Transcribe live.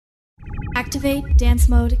Activate dance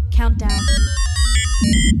mode countdown.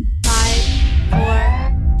 5,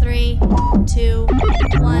 4, 3, 2,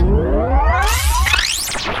 1.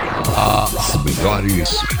 As melhores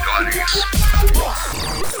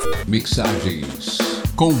mixagens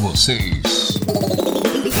com vocês.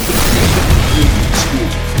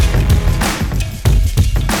 E-Skool.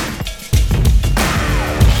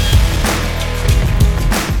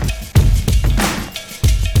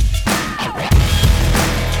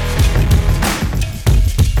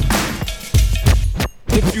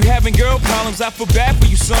 If you having girl problems, I feel bad for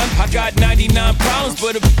you, son. I got 99 problems,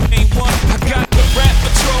 but it ain't one. I got the rap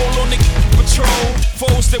patrol on the patrol.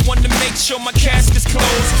 Foes that want to make sure my casket's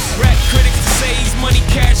closed. Rap critics to say he's money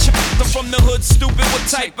cash. I'm from the hood, stupid. What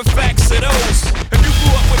type of facts are those? If you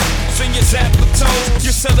grew up with in your zap of toes,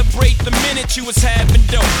 you celebrate the minute you was having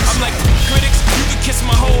dope. I'm like critics, you can kiss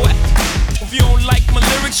my whole ass. If you don't like my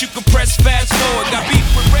lyrics, you can press fast forward. Got beef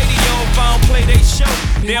with radio if I don't play they show.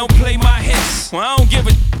 They don't play my hits, well I don't give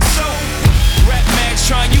a so. Rap mags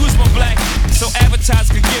try and use my black so advertisers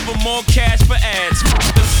could give them more cash for ads.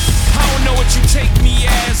 I don't know what you take me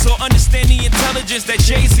as or understand the intelligence that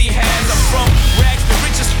Jay-Z has. I'm from rags, the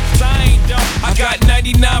richest, I ain't dumb. I got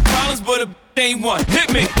 99 problems, but a ain't one. Hit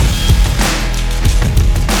me.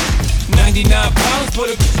 99 problems, but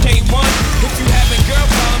a ain't one. If you having girl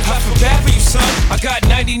problems, I feel bad for you, son. I got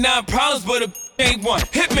 99 problems, but a ain't one.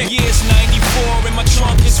 Hit me. Yeah, it's 94 and my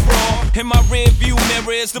trunk is raw. In my rear view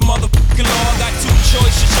mirror is the motherfucking law. Got two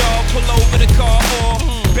choices, y'all. Pull over the car or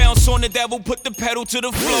bounce on the devil, put the pedal to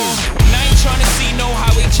the floor. And I ain't tryna see no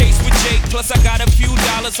highway chase with Jake. Plus I got a few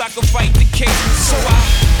dollars, I can fight the case. So I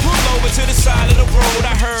pull over to the side of the road.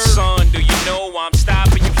 I heard, son, do you know I'm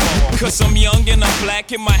stopping you for? Cause I'm young and I'm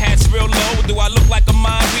black and my hat's real low. Do I look like a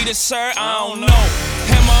mind reader, sir? I don't know.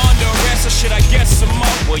 Am I under arrest or should I guess some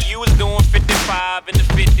more? Well, you was doing 55 and the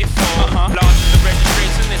 54. Lost the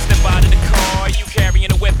registration and step out of the car. You carrying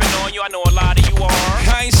a weapon on you, I know a lot of you are.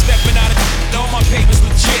 I ain't stepping out of all my papers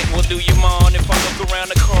legit. Well, do you mind if I look around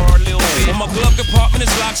the car a little bit? Well, my glove compartment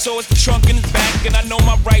is locked, so it's the trunk in the back. And I know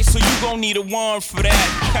my rights, so you gon' need a warrant for that.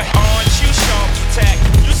 Aren't you sharp attack?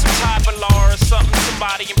 You some type of law or something,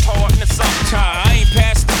 somebody important or something. I ain't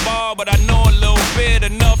passed the bar, but I know a little bit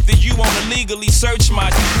enough that you wanna legally search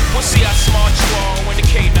my. We'll see how smart you are when the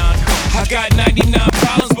K9 comes. I got 99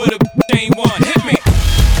 problems, but a ain't one. Hit me.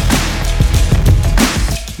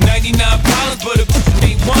 99 problems, but a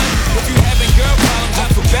ain't one. If you having girl problems, I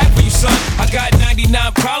feel bad for you, son. I got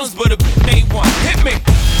 99 problems, but a ain't one. Hit me.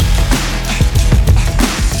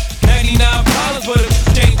 99 problems, but a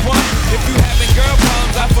ain't one. If you having girl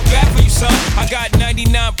problems, I feel bad for you, son. I got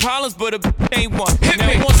 99 problems, but a ain't one. Hit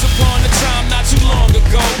me. Now, once upon a time, not too long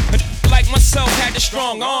ago, like myself had the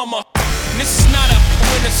strong armor. And this is not a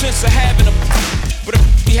in the sense of having a, but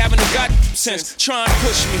be having a god sense. Try and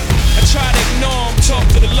push me. I try to ignore him, talk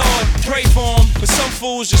to the Lord, pray for him. But some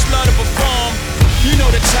fools just love to perform. You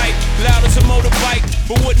know the type, loud as a motorbike,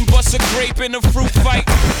 but wouldn't bust a grape in a fruit fight.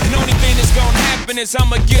 And only thing that's gonna happen is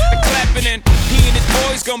I'ma get the clapping, and he and his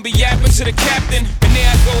boys gonna be yapping to the captain. And there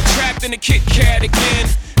I go trapped in a Kit Kat again.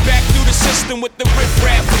 Back through the system with the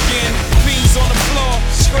riff-raff again. Fiends on the floor,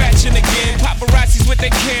 scratching again. Paparazzis with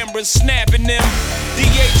their cameras, snapping them.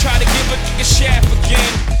 DA try to give a shaft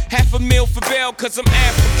again. $500,000 for bail cause I'm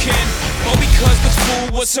African. Or because this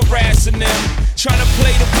fool was harassing them. Trying to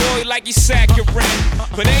play the boy like he's saccharine.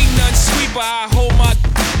 But ain't none sweet, but I hold my.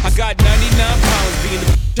 I got 99 pounds being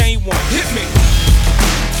the ain't one. Hit me.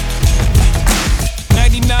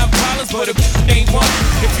 99 problems, but a ain't one.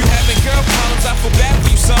 If you having girl problems, I feel bad for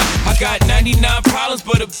you, son. I got 99 problems,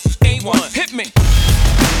 but a ain't one. Hit me.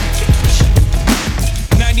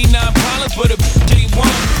 99 problems, but a ain't one.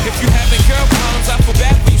 If you having girl problems, I feel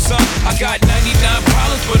bad for you, son. I got 99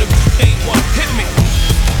 problems, but a ain't one. Hit me.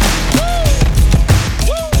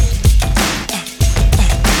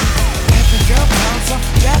 Having girl problems, I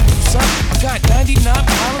feel bad for you, son. I got 99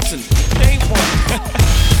 problems and ain't one.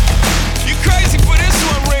 You crazy for this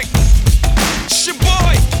one, Rick? It's your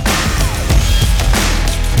boy.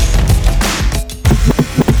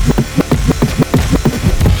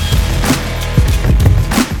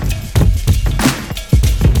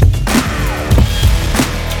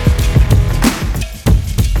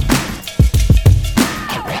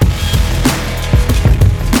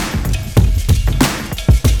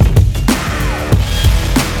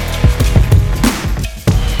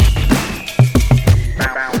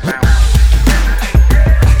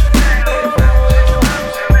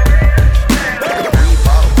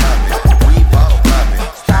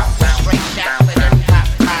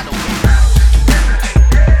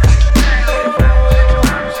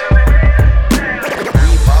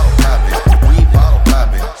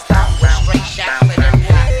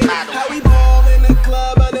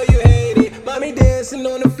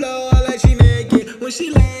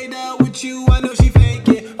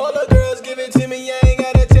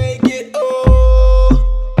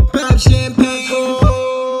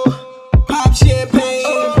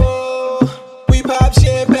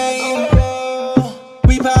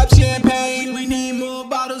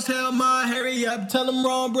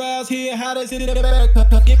 it in the back.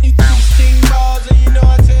 Give me 16 bars and you know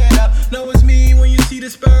I tear it up. Know it's me when you see the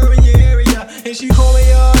spur in your area. And she call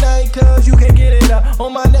me all night cause you can't get it up.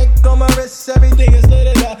 On my neck, on my wrist, everything is lit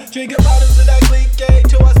it up. Drinking bottles of that clique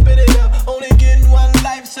till I spit it up. Only getting one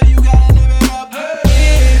life so you gotta live it up.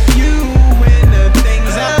 If you win the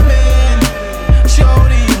things I'm in,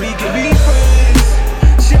 shorty, we can be friends.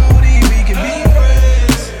 Shorty, we can be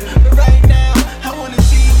friends. But right now, I wanna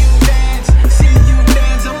see you dance. See you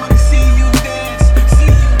dance, I wanna see you dance. See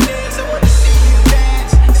you dance, I wanna see you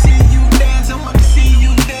dance. See you dance, I wanna see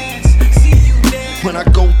you dance. See you dance. When I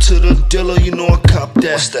go to the dealer, you know I cop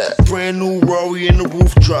that. What's that? Brand new Rory and the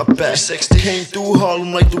roof drop back. 360. Came through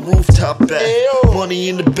Harlem like the rooftop back. Money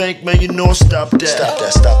in the bank, man, you know I stop that. Stop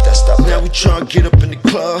that. Now we tryna get up in the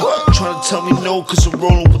club. Tryna tell me no, cause I'm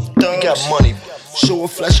rolling with thugs. We got money. Show a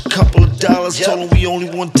flash a couple of dollars. Told them we only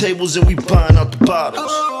want tables and we buying out the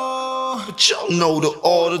bottles. But y'all know the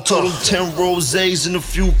order. Told them 10 rosés and a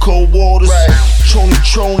few cold waters. Tron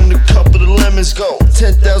and a couple of lemons. Go.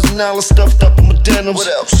 $10,000 stuffed up in my denims. What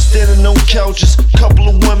else? Standing on couches, couple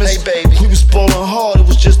of women. Hey baby, we was ballin' hard, it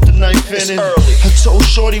was just the ninth inning. I told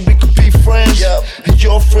Shorty we could be friends. And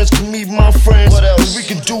your friends can meet my friends. What else? And we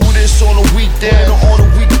can do this on a weekday or on a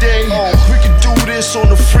weekday. We can do this on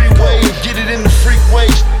the freeway and get it in the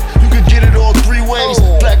freakways. You can get it all 3 ways.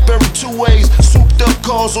 Blackberry 2 ways. Souped up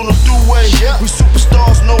cars on the throughway. We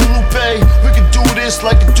superstars, no Lupe. We can do this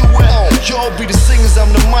like a duet. Y'all be the singers,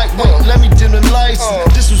 I'm the mic. Wait, let me dim the lights.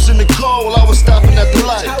 This was in the car while I was stopping at the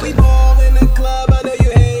light. How we ball in the club, I know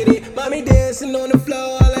you hate it. Mommy dancing on the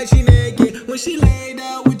floor like she naked. When she laid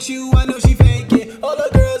out with you, I know she fake it. All the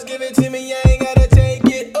girls give it to me, I ain't gotta take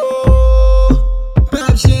it. Oh,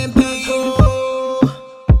 pop champagne. Oh,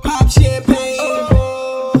 pop champagne.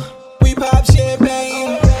 Oh, we pop champagne.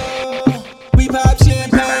 Oh, we pop champagne. We pop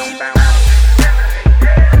champagne.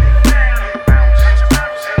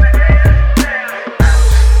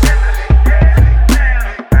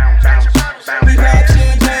 We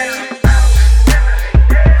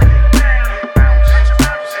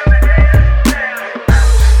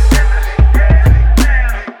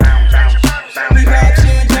pop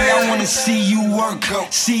champagne. I wanna see you work,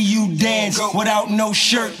 see you dance, without no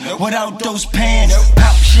shirt, without those pants.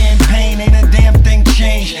 Pop champagne, ain't a damn thing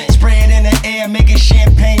changed. Spray it in the air, make it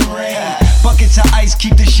champagne rain. Buckets of ice,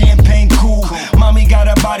 keep the champagne cool. Mommy got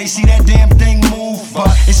a body, see that damn thing move.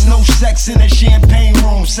 But it's no sex in the champagne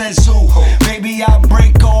room, says who? Baby, I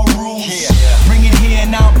break all rules. Bring it here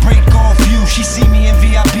and I'll break off you. She see me in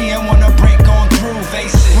VIP and wanna break on through.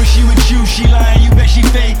 When she with you, she lying, you bet she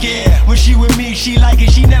fake it. When she with me, she like it,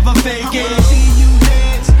 she never fake I it. wanna see you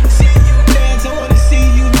dance, see you dance. I wanna see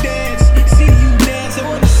you dance, see you dance. I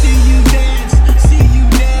wanna see you dance, see you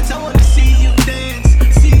dance. I wanna see you dance,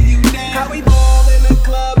 see you dance. How we ball in the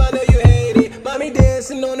club, I know you hate it. Mommy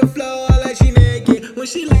dancing on the floor like she naked. When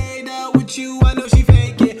she laid out with you, I know she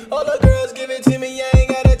fake it. All the girls give it to me, I ain't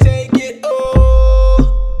gotta take it. Oh,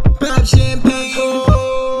 pop champagne.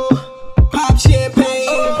 Oh, pop champagne.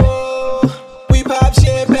 Oh, we pop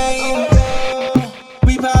champagne. Oh,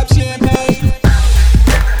 we pop champagne.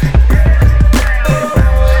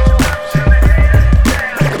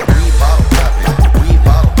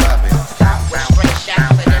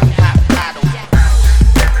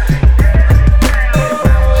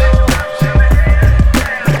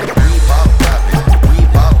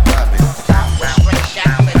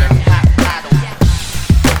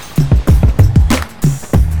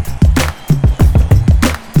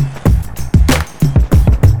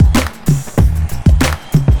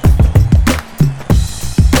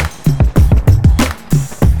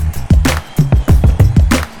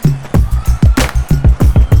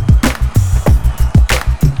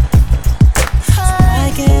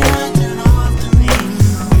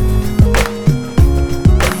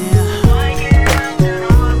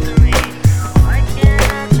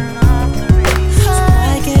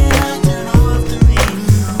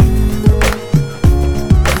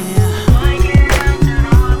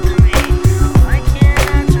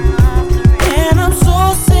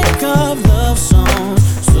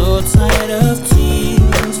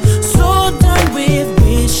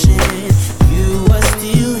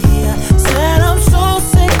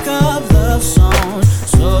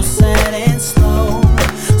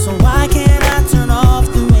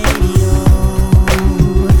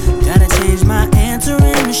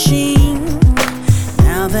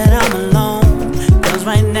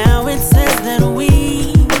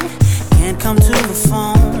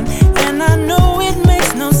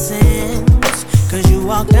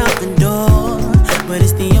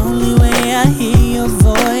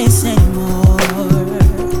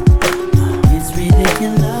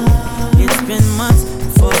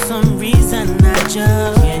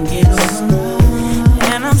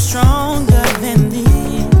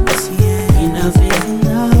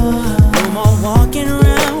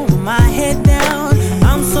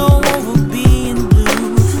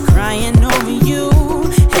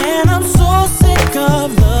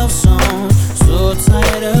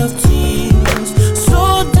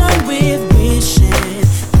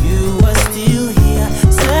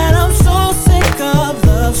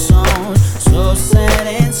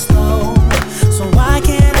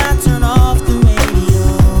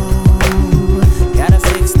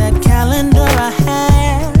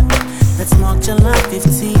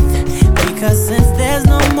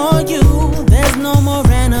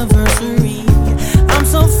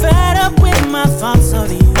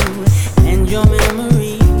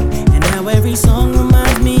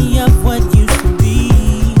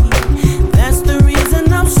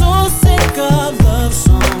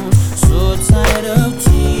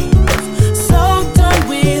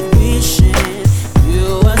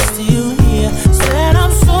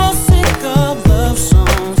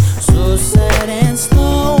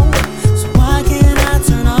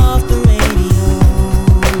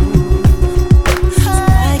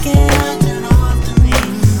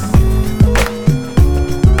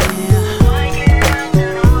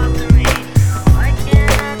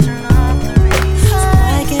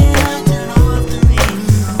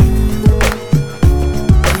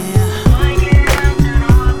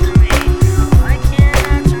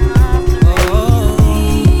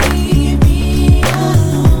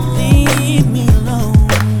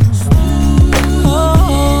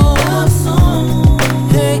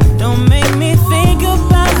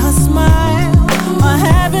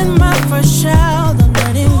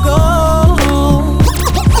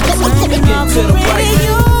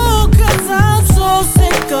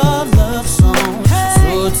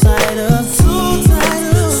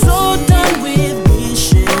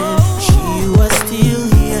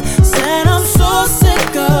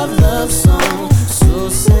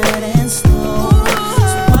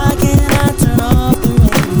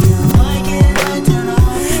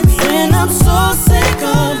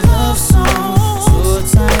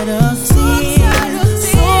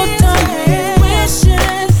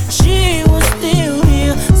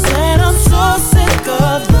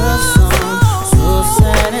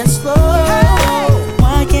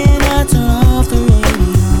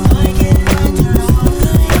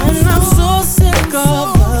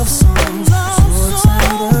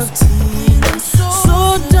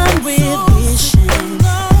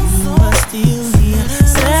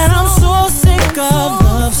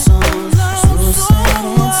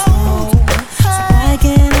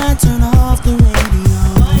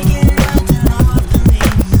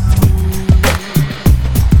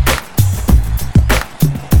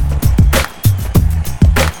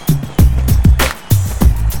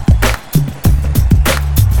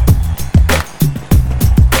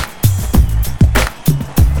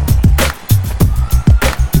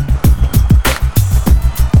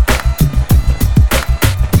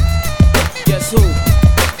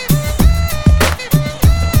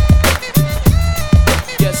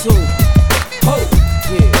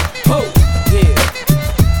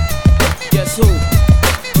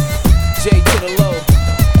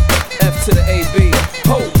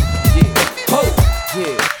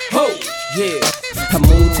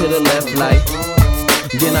 to the left like,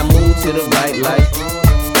 then I move to the right like,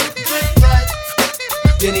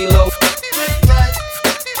 then he low,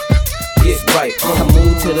 get right. I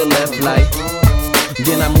move to the left like,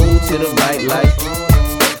 then I move to the right like,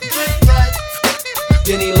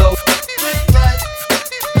 then he low,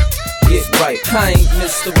 get right. I ain't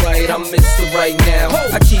Mr. Right, I'm Mr. Right now.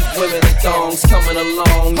 I keep women in thongs coming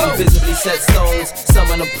along. You visibly set stones, some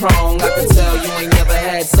in a prong. I can tell you ain't never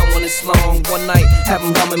had someone this long. One night, have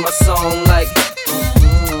them humming my song like,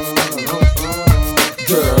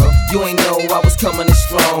 girl, you ain't know I was coming in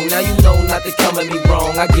strong. Now you know not to come at me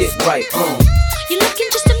wrong. I get right. You're looking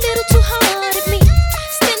just a little too hard at me,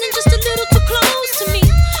 standing just a little too close to me.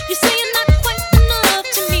 You say you're not quite enough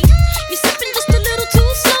to me. You're sipping just a little too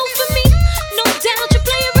slow for me. No doubt you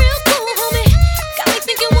play it real cool, homie. Got me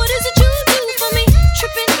thinking, what is it you do for me?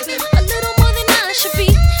 Tripping a little more than I should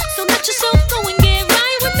be. So let yourself go and get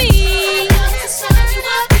right with me. To sign you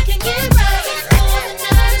up, we can get right. Before the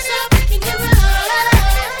night is up, we can get right.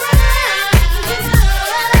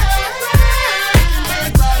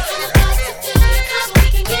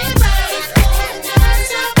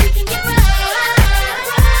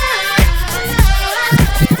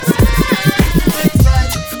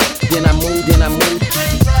 Then I move, get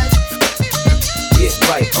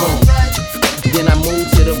right, then I move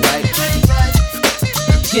to the right,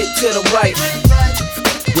 get to the right,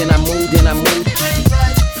 then I move, get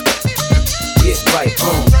right,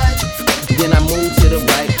 then I move to the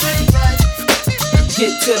right,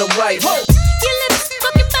 get to the right. Your lips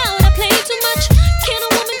talking about I play too much. Can a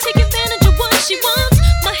woman take advantage of what she wants?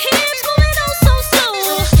 My hips moving oh so slow.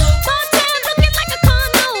 Bartend looking like a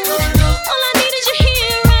condo. All I need is your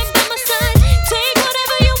here right by my side. Take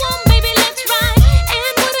whatever you want, baby, let's ride.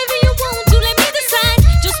 And whatever you want to, let me decide.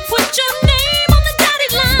 Just put your name on the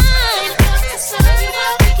dotted line. To sign you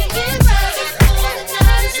up, we can get right. Before the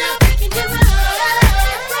night is up, we can get right.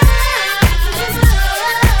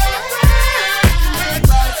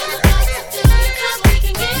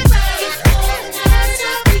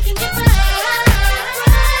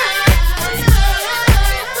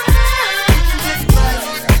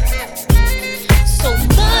 So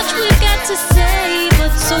much we got to say,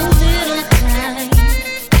 but so little time.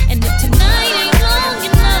 And if tonight ain't long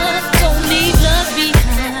enough, don't leave love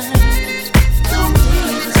behind.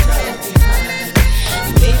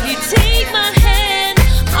 Baby, take my hand,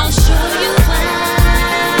 I'll show you why.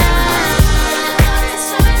 To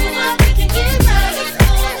sign you up, we can get right.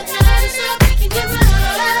 Before the night is up, we can get right.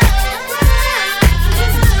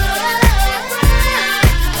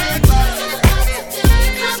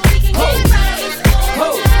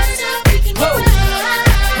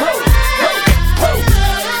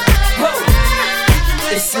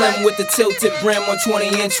 It's slim with the tilted brim on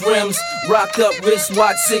 20-inch rims. Rocked up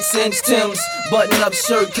wristwatch, 6-inch Timbs. Button up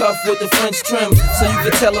shirt cuff with the French trim. So you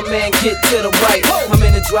can tell a man get to the right. I'm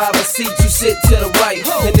in the driver's seat, you sit to the right.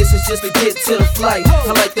 And this is just to get to the flight.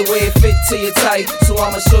 I like the way it fit to your tight. So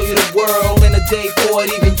I'ma show you the world in a day before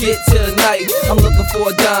it even get to the night. I'm looking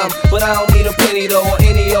for a dime, but I don't need a penny though. Or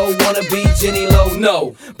any old wanna be Jenny Low.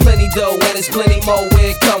 No, plenty dough and it's plenty more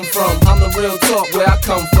where it come from. I'm the real talk where I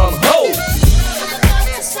come from. Ho! To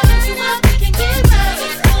sign you up, we can get right.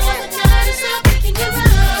 Before the night is up, we can get right.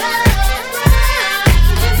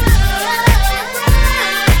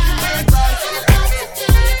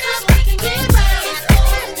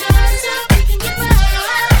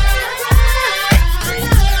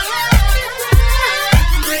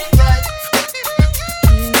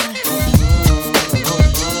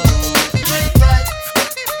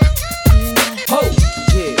 Ho,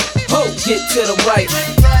 yeah, ho, get to the right.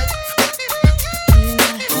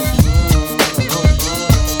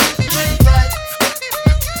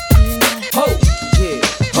 Ho, yeah,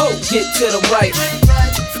 ho, get to the right.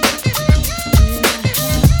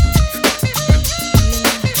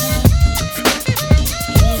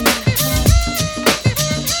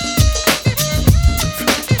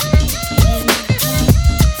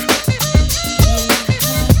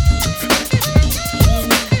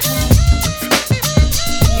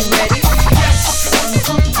 You ready?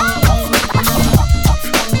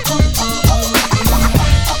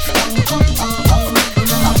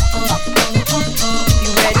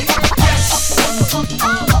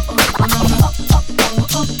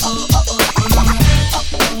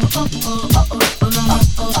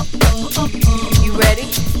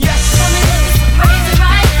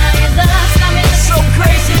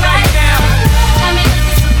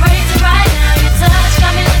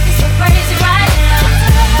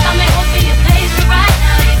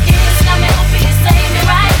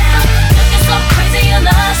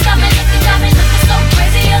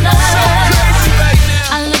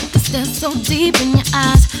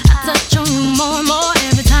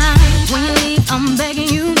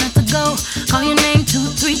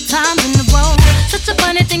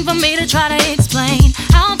 me to try to explain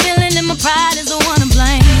how I'm feeling and my pride is the one to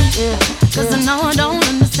blame. Cause I know I don't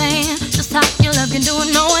understand just how your love can do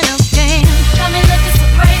it, no one else can. Got me looking so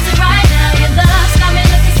crazy right now. Your love's got me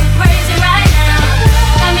looking so crazy right now.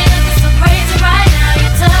 Got me looking so crazy right now.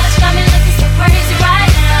 Your touch got me looking so crazy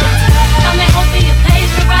right now. Got me hoping you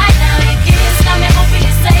page me right now. Your kiss got me hoping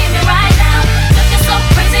you save me right now. Looking so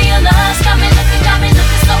crazy, your love's got me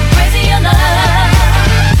looking so crazy, your love.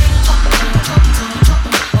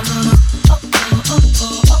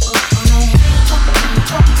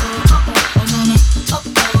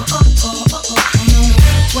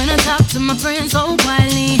 When I talk to my friends so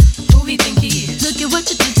quietly, who we think he is? Look at what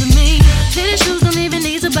you did to me. Fitted shoes don't even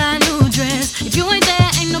need to buy a new dress. If you ain't there,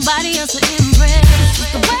 ain't nobody else to impress.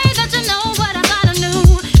 It's the way that you know what I thought I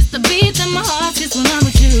knew. It's the beat that my heart gets when I'm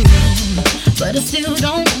with you. But I still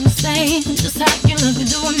don't understand just how you look and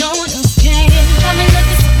do what no one else can. Got me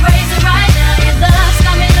looking so crazy right now. Your love's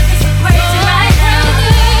got me looking so crazy right now.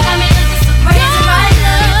 Got me looking so crazy right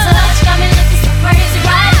now. Your touch got me looking so crazy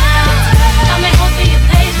right now. Got me hoping you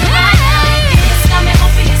page me right now. Your kiss got me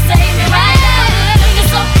hoping you save me right now. Looking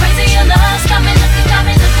so crazy, your love's got me looking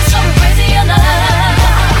so crazy, your love.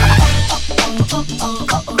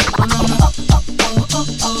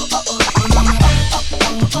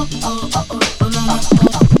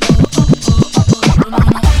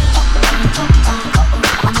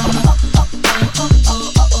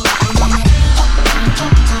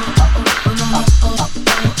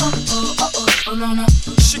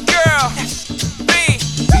 It's your girl, B.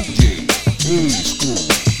 DJ E-Skool.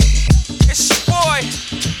 It's your boy,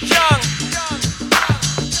 Young.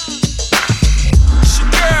 It's your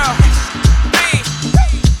girl, B.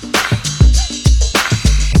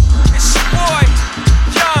 It's your boy,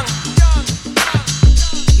 Young.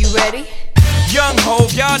 You ready? Young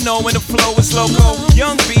Hov, y'all know when the flow is loco.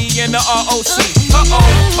 Young B and the ROC.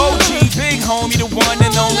 OG, big homie, the one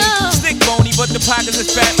and only. Stick bony, but the pockets is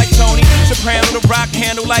fat like Tony. Soprano, the rock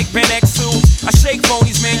handle like Ben X2. I shake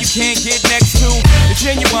phonies, man, you can't get next to. The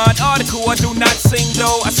genuine article, I do not sing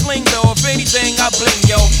though. I sling though, if anything, I bling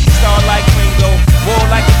yo. Star like Ringo, war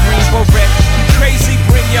like a Greensboro wreck. You crazy,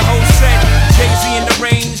 bring your whole set. Jay-Z in the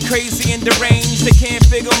range, crazy in the range. They can't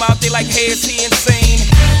figure him out, they like, hey, is he insane?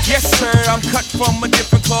 Yes, sir, I'm cut from a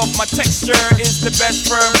different cloth. My texture is the best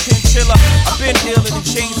firm chinchilla. I've been iller than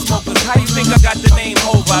chain smokers. How you think I got the name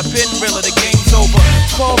Hov? I've been realer, the game's over.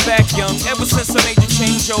 Fall back young, ever since I made the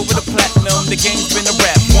change over to platinum. The game's been a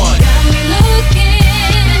rap one. Got me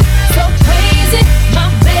looking so crazy,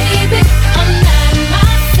 my baby. I'm not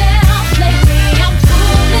myself lately. I'm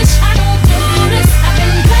foolish. I don't do this. I've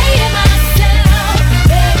been playing myself,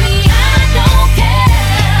 baby. I don't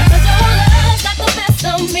care, 'cause your love's got the best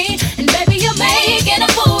of me, and baby you're making a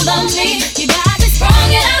fool of me. You got me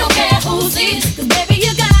sprung, and I don't care who sees, 'cause baby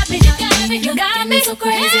you got me, you got me so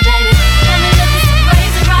crazy, baby. Got me looking so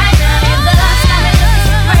crazy right now. Your love's got me looking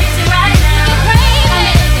so crazy right now. Got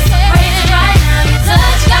me looking so crazy right now. Your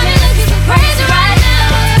touch got me looking so crazy right now.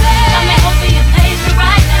 Got me hoping you page me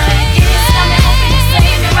right now. Your kiss got me hoping you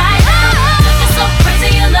save me right now. Looking so crazy,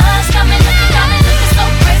 your love's got me looking so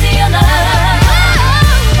crazy, your love.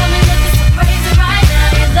 Got me looking so crazy right now.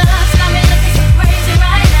 Your love's got me looking so crazy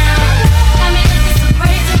right now. Got me looking so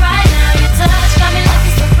crazy right now. Your touch got me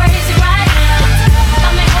looking so crazy right now.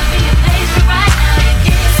 Got me hoping you page me right now. Your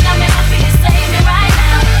kiss got me hoping you save me right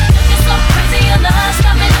now. Looking so crazy, your love's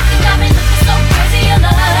got me looking so crazy, your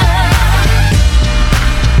love.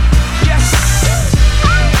 Yes,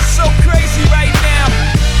 so crazy right now.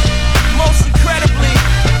 Most incredibly,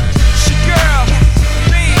 it's your girl,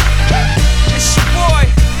 B. It's your boy,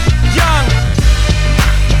 Young.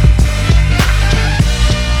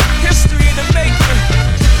 History in the making,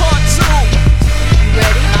 part 2. You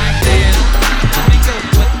ready?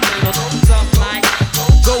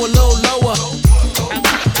 Go a little lower. Go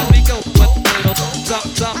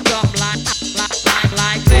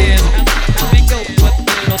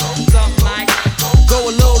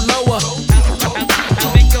a little lower.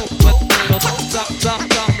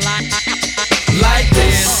 Like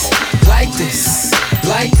this, like this,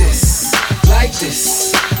 like this, like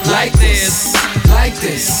this, like this, like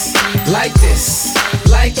this, like this,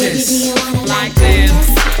 like this, like this.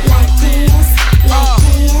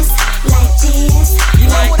 You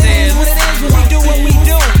know what it is when we do what we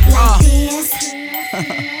do.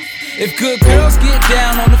 If good girls get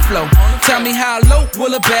down on the floor, Tell me how low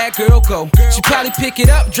will a bad girl go? She probably pick it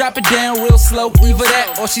up, drop it down real slow. Either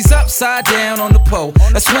that or she's upside down on the pole.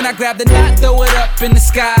 That's when I grab the knot, throw it up in the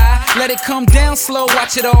sky. Let it come down slow,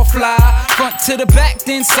 watch it all fly. Front to the back,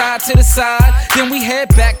 then side to the side. Then we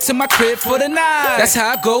head back to my crib for the night. That's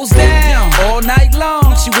how it goes down all night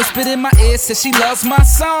long. She whispered in my ear, said she loves my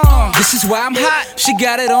song. This is why I'm hot, she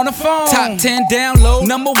got it on the phone. Top 10 download,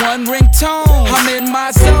 #1 ringtone. I'm in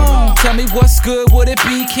my zone, tell me what's good, would it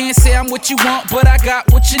be? Can't say I'm what you want, but I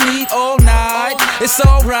got what you need all night. It's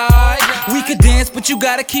alright, we could dance, but you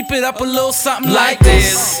gotta keep it up a little something like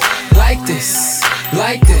this. Like this,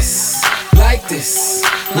 like this, like this,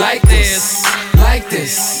 like this, like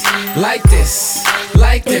this, like this,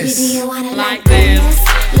 like this. Baby, do you wanna like this?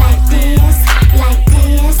 Like this, like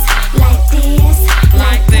this, like this,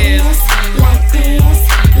 like this, like this,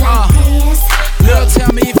 like this. Girl,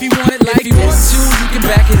 tell me if you want it like this. You can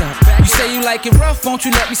back it up. You say you like it rough, won't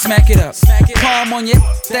you let me smack it up? Palm on your,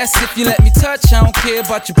 that's if you let me touch. I don't care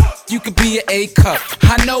about your, you could be an A cup.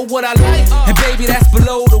 I know what I like, and baby, that's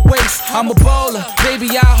below the waist. I'm a baller,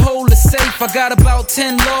 baby, I hold it safe. I got about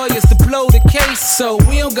 10 lawyers to blow the case, so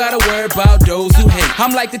we don't gotta worry about those who hate.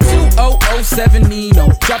 I'm like the 2007 Nino.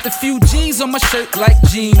 Dropped a few G's on my shirt like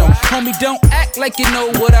Gino. Homie, don't act like you know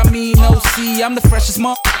what I mean. No, see, I'm the freshest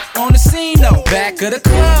on the scene, no. Back of the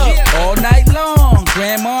club, all night long.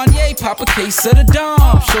 Grand Marnier, pop a case of the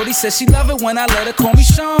Dom. Shorty says she love it when I let her call me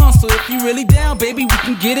Sean. So if you really down, baby, we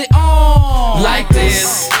can get it on. Like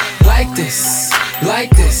this, like this, like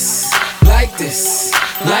this, like this,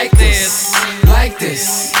 like this, like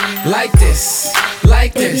this, like this,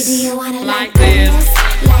 like this. Baby, do you wanna like this?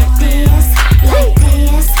 Like this, like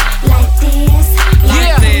this, like this,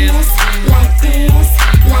 like this, like this,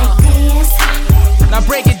 like this. Now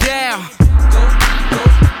break it down.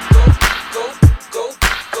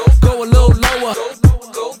 Go a little lower.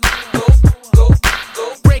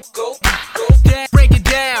 Break it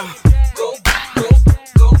down.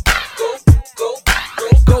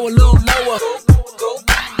 Go a little lower.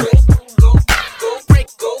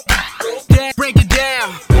 Break it down.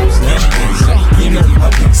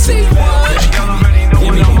 Say what?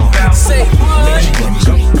 Say what? Say what?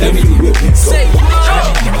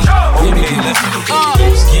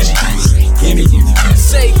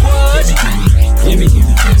 Say what?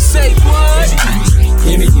 Say what?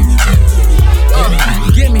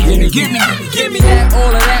 Give me that,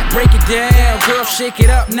 all of that, break it down. Girl, shake it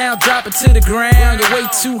up now, drop it to the ground. You're way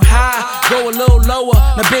too high, go a little lower.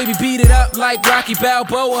 Now baby, beat it up like Rocky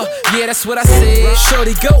Balboa. Yeah, that's what I said.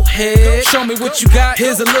 Shorty, go ahead, show me what you got.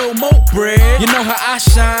 Here's a little more bread. You know how I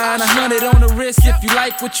shine, 100 on the wrist. If you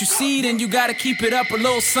like what you see, then you gotta keep it up a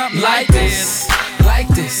little something like this. Like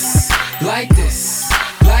this, like this,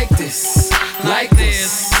 like this, like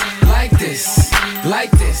this, like this,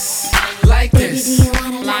 like this, like this. Baby, do you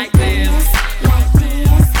wanna like this? Like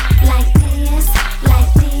this, like this,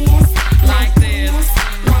 like this,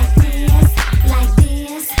 like this, like this, like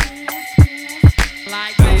this,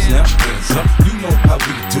 like this. Now hands up, you know how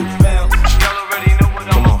we do. Bounce, y'all already know what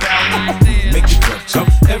I'm about. Make it jump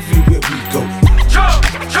everywhere we go.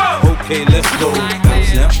 Okay, let's go.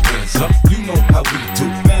 Bounce now, hands up, you know how we do.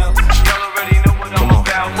 Bounce, y'all already know what I'm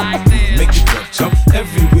about. Make it jump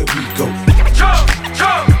everywhere we go.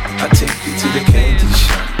 I take you to the candy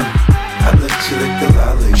shop. I let you lick the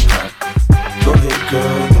lollipop. Go ahead,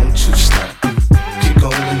 girl, don't you stop. Keep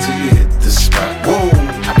going till you hit the spot. Whoa.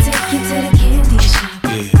 I'll take you to the candy shop.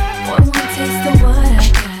 Yeah. One taste of what I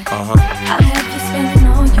got. I'll have you spending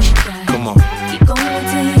all you got. Come on. Keep going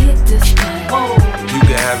till you hit the spot. Whoa. You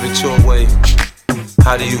can have it your way.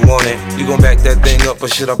 How do you want it? You gon' back that thing up or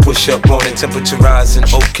should I push up on it? Temperature rising,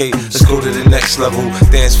 okay, let's go to the next level.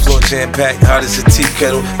 Dance floor jam-packed, hot as a tea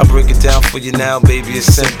kettle. I break it down for you now, baby, it's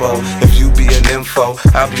simple. If you be an info,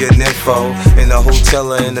 I'll be an info. In the hotel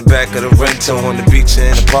or in the back of the rental, on the beach or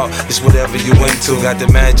in the park, it's whatever you into. Got the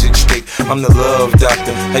magic stick, I'm the love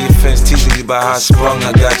doctor. How your fans teasing you about how I sprung,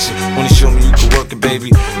 I got you. Wanna show me you can work it, baby?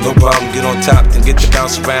 No problem, get on top, then get to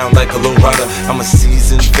bounce around like a low rider. I'm a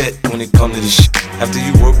seasoned vet when it comes to this shit. After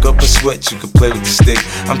you work up a sweat, you can play with the stick.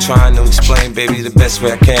 I'm trying to explain, baby, the best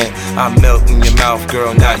way I can. I melt in your mouth,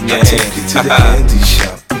 girl, not in your hand. I take you to the candy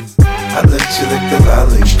shop. I let you lick the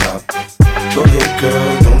lollipop. Go ahead,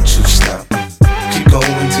 girl, don't you stop. Keep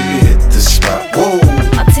going till you hit the spot. Whoa.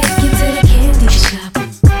 I'll take you to the candy shop.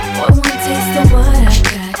 One taste of what I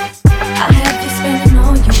got. I'll have you spending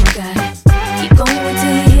all you got. Keep going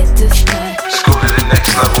till you hit the spot. Let's go to the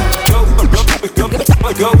next level.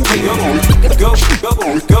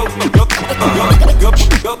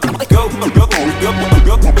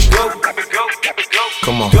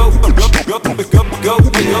 Come on.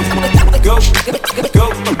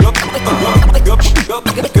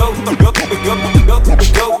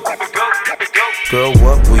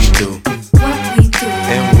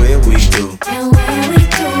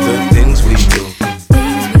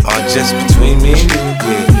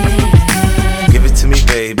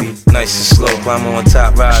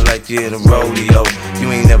 like you're in a rodeo.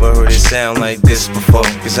 You ain't never heard it sound like this before,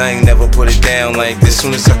 cause I ain't never put it down like this.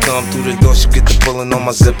 Soon as I come through the door, she get the pulling on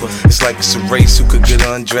my zipper. It's like it's a race, who could get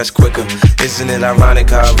undressed quicker. Isn't it ironic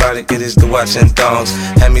how erotic it is to watching thongs?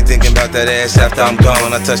 Had me thinking about that ass after I'm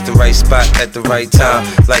gone. I touched the right spot at the right time.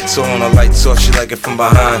 Lights on, or lights off, she like it from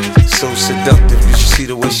behind. So seductive, you should see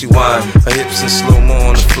the way she whine. Her hips in slow-mo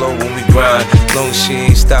on the floor when we grind. Long as she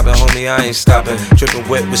ain't stopping, homie, I ain't stopping. Dripping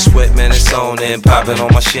wet with sweat, man, it's on and popping.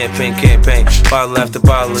 On my champagne campaign, bottle after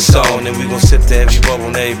bottle is on. And we gon' sip to every bubble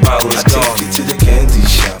and every bottle is gone. I take you to the candy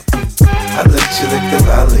shop, I let you lick the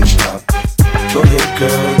lollipop. Go ahead,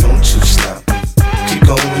 girl, don't you stop. Keep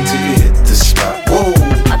going till you hit the spot. Whoa.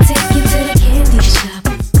 I'll take you to the candy shop.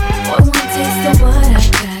 Boy, one taste of what I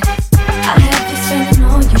got. I have you spending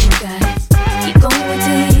all you got. Keep going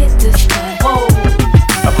till you hit the spot. Whoa.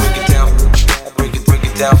 I break it down, I break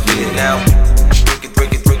it down for you now. Break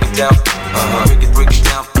it down. Break it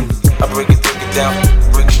down. I break it down.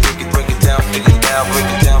 Break it down for you now. Break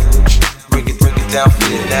it down. Break it down for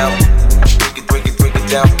you now. Break it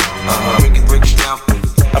down. Break it down.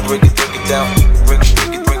 I break it down. Break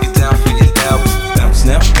it down for you now. Bounce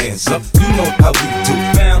now, hands up, you know how we do.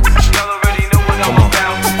 Bounce, Y'all already know what I'm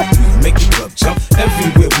about. we make it up, jump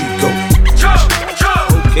everywhere we go. Jump.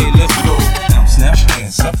 Okay, let's go. Bounce now,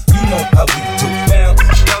 hands up, you know how we do. Bounce,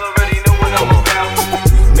 Y'all already know what I'm about.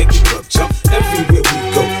 we make it up, jump everywhere we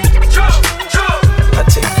go. Jump. I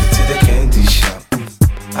take you to the candy shop,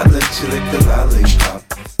 I let you lick the lollipop.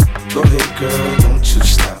 Go ahead, girl, don't you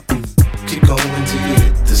stop. Keep going till you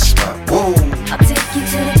hit the spot. Whoa. I'll take you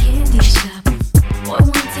to the candy shop. Boy,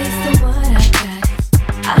 one taste of what I got.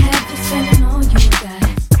 I have you spending all you got.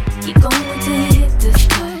 Keep going till you hit the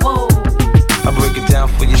spot. Whoa. I break it down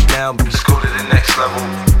for you now. Let's go to the next level.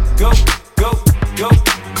 Go.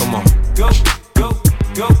 Come on. Go.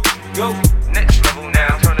 Next level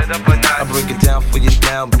now. Turn it up a notch. I break it down for you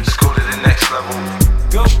now. Let's go to the next level.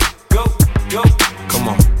 Go. Come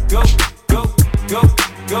on. Go.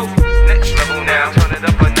 Next level now. Turn it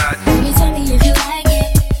up a notch. Baby, tell me if you like it.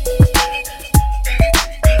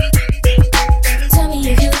 Tell me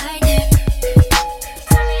if you like it.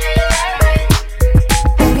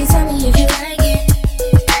 Baby, tell me if you like it.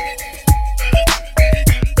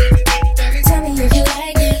 Baby, tell me if you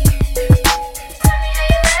like it.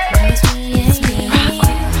 Now it's me and you.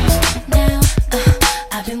 Now,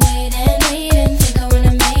 I've been waiting. Think I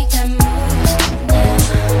wanna make that move now.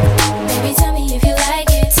 Baby, tell me if you like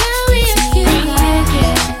it. Tell me if you like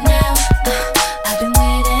it. Now, I've been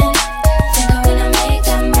waiting. Think I wanna make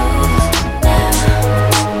that move now.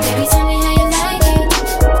 Baby, tell me how you like it.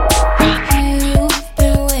 You've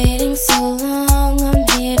been waiting so long. I'm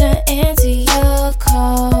here to answer your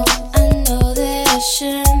call. I know that I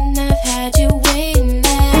shouldn't have had you waiting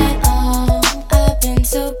at all. I've been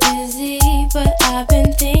so busy, but I've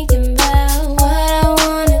been thinking about what I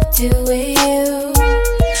wanna do with you.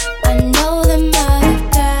 I know them other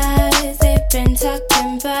guys, they've been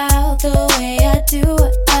talking about the way I do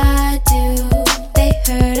what I do. They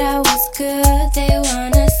heard I was good, they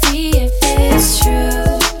wanna see if it's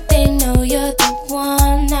true. They know you're the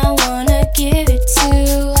one I wanna give it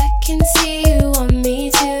to. I can see you want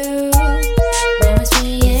me too. Now it's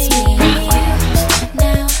me and you.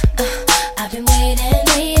 Now, I've been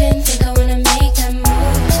waiting. Think I wanna make that move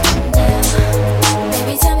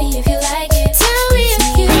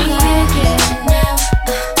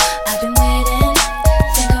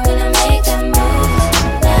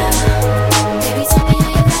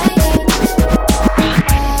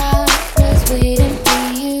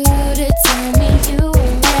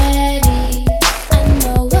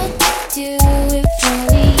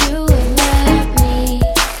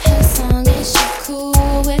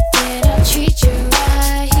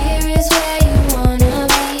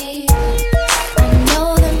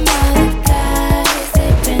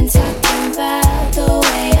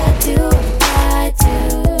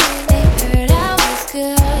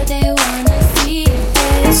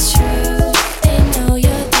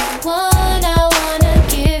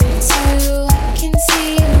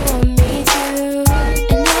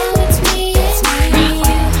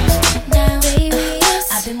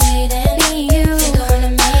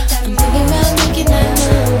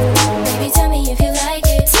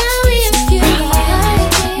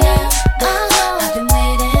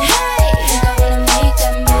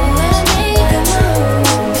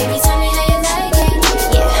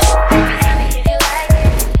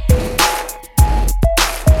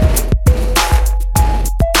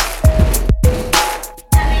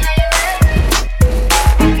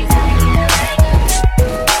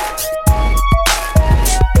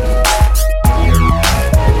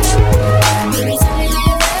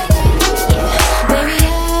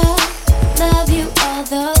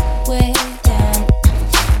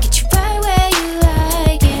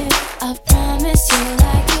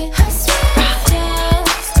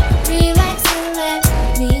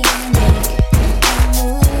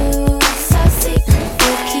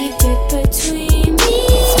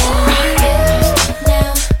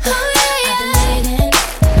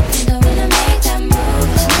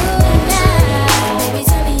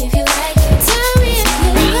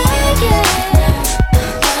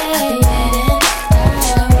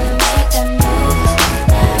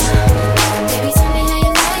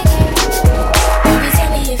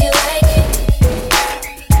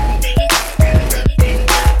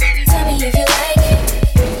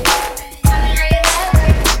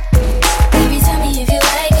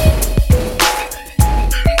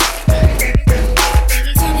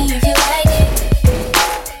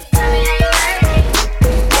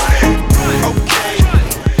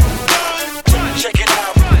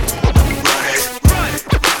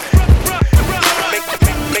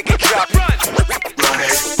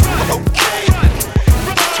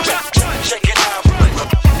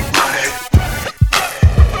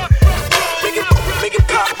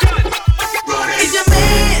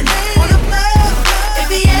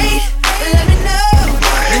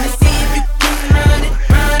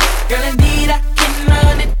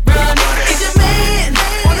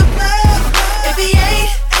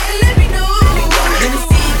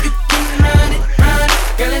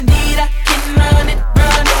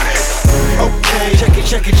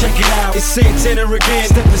enter again.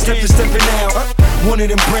 Stepping out. One of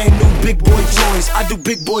them brand new big boy toys. I do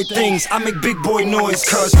big boy things, I make big boy noise.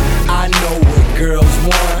 Cause I know what girls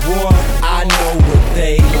want. I know what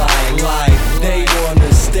they like. They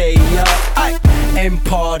wanna stay up and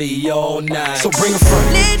party all night. So bring a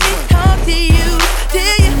friend. Let me talk to you,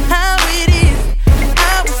 tell you how it is.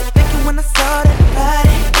 I was thinking when I saw that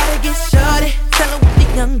body, gotta get shorty, tell her what the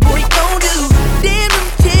young boy gon' do. Damn them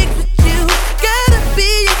chicks with you, gotta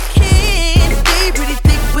be a king. Stay pretty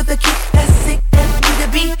thick with a kick that's sick, that need to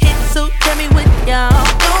be hit. So tell me what y'all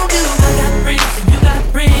gon' do. I got friends and you got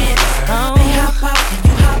friends. They hop out and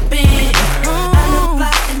you hop in. I look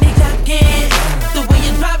fly and they jock in. The way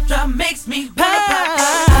you drop makes me wanna pop.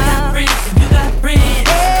 I got friends and you got friends.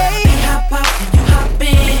 They hop out and you hop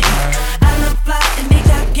in. I look fly and they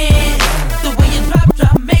jock in. The way you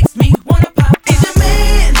drop makes me wanna pop. Is your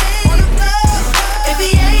man wanna go? If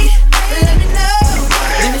he ain't, let me know.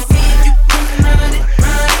 Let me see if you can run it.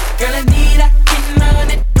 Girl, I can run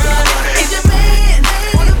it. Is your man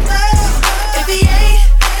wanna go? If he ain't,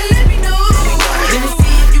 let me know. Let me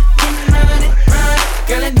see if you can run it.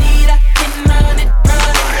 Girl, I can run it.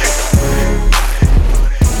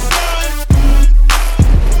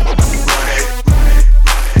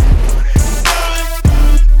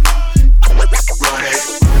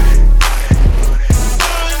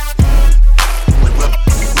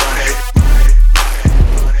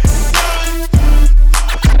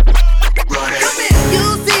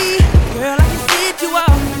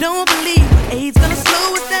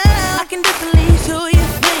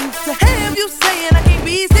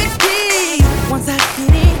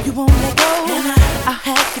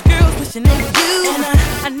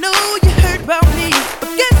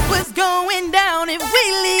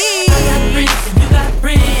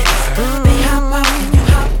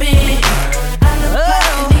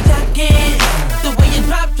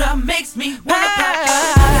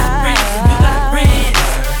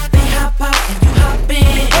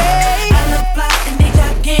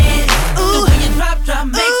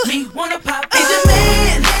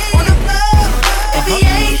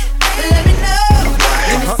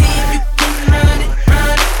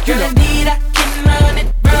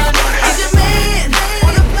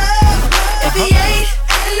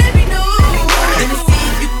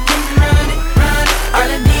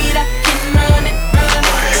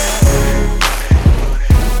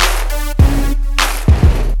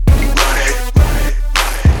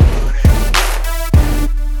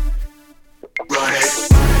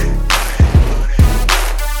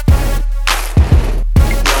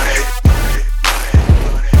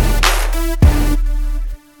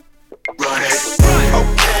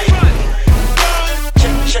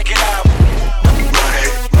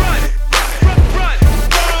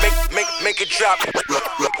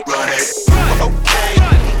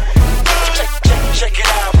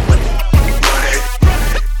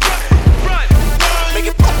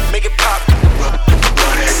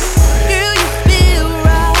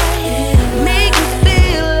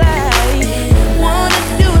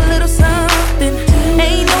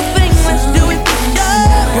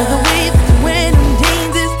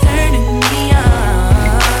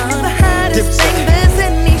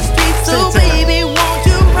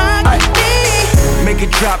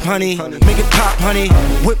 Honey, make it pop, honey.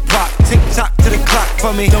 Whip rock, tick tock to the clock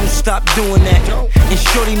for me. Don't stop doing that. And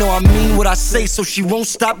shorty know I mean what I say, so she won't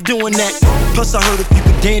stop doing that. Plus I heard if you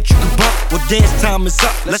could dance, you could bump. Well, dance time is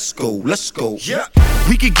up. Let's go. Yeah.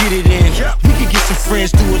 We could get it in. Yeah. We could get some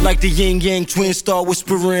friends, do it like the yin yang twins, start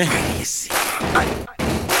whispering. Where do you see?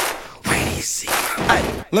 Where do you see?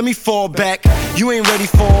 Let me fall back, you ain't ready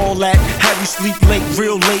for all that. Have you sleep late,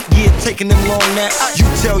 real late, yeah, taking them long naps. You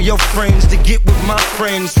tell your friends to get with my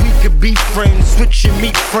friends. We could be friends, switch and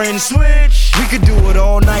meet friends. Switch, we could do it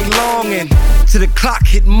all night long and till the clock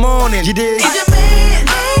hit morning. You dig? Is your man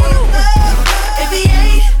wanna go? If he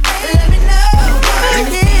ain't, let me know. Let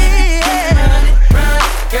me see if you can run it.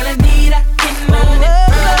 Girl, I can run it.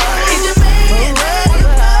 Is your man wanna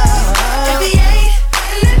go? If he ain't,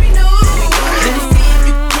 let me know. Let me see if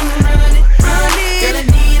you can run it. Girl, I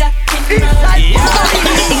can run it.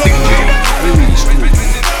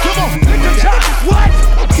 Come on, lick the top. What?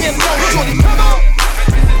 Can't blow, shorty. Come on.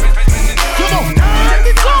 Come on.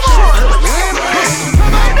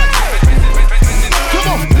 Come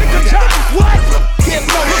on, lick the top. What? Can't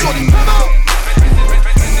blow, shorty. Come on.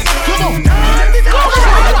 Come on.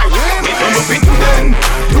 Turn up into them,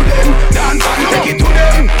 dance and take it to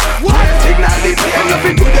them. What? Signal the play and up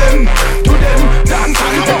into them, dance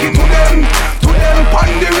and take it to them. Pon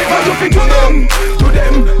the river, you fit to them,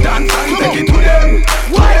 dance and take it to them.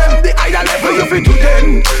 What? The higher level, you fit to them,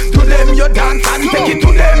 you dance and take it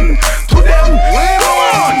to them, them. Come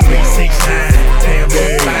on. 3, 6, 9, damn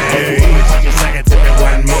good. Pop your second to me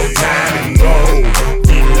one more time and go.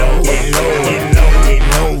 Get low, get low, get low, get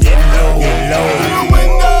low, get low, get low. To the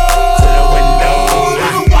window, to the window, to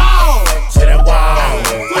the wall, to the wall.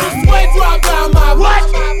 With a sweat drop down my what?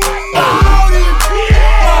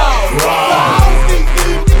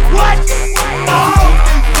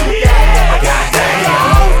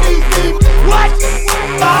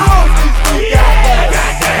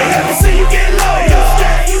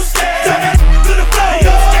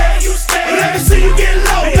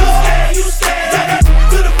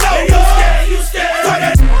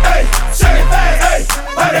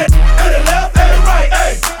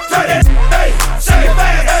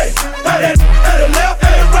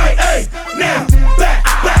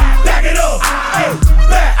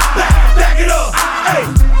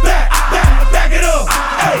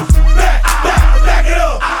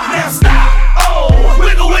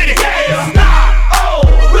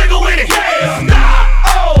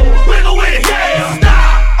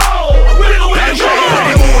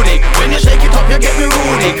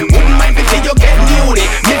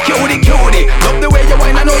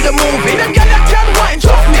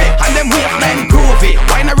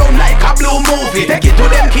 Take it to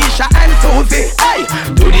them Keisha and Susie. Hey,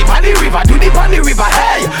 do the Panny River,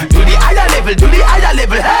 hey. Do the higher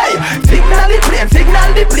level, hey. Signal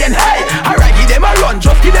the plane, hey. Alright, give them a run,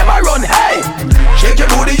 just give them a run, hey. Shake your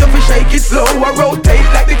booty, you fi shake it slow. I rotate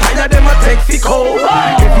like the tire, them a Mexico.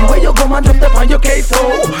 Everywhere you go, man, just up on your queso.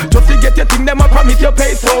 Just to get your thing, them a promise you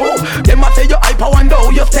pay so. Them a say you hyper and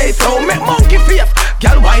down, you stay so. Make monkey face,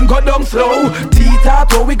 girl wine go down slow. Tita,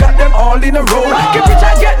 we got them all in a row. Get rich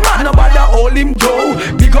and get mad, nobody hold him Joe.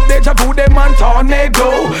 Pick up Deja Vu, them and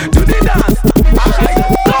tornado. Do the dance, come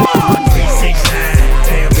on. 3, 6, 9,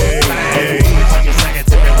 damn good. Pop your second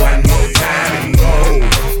to me one more time and go.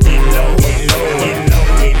 Get low, get low, get low,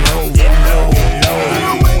 get low, get low, get low. To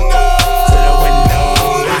the window,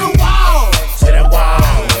 to the wall, to the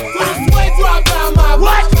wall. With a sweat drop down my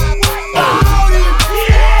what?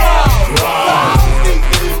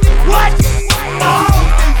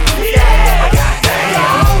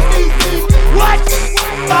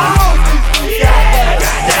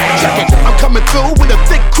 Through with a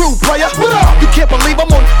thick crew, player. What up? You can't believe I'm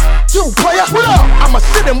on you, player. What up? I'ma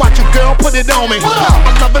sit and watch you, girl, put it on me. What up?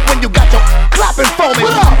 I love it when you got your clapping for me.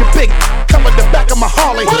 What up? Your big coming the back of my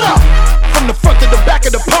Harley. What up? From the front to the back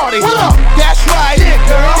of the party. What up? That's right, yeah,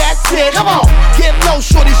 girl. That's it. Come on, get low,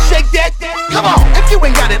 shorty, shake that. Come on, if you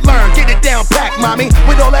ain't got it, learn, get it down, pack, mommy.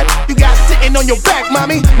 With all that you got sitting on your back,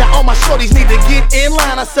 mommy. Now all my shorties need to get in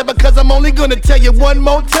line. I said because I'm only gonna tell you one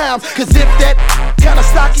more time. Cause if that kinda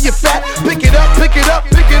stocky you fat, pick it up, pick it up,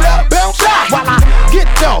 pick it up, bounce out. While I get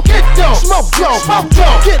dough, smoke dough,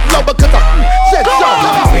 get low because I said so.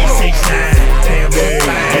 3, 6, 9, damn good.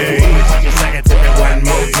 Pop your second to me one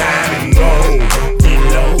more time and go. Get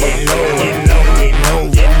low, get low, get low, get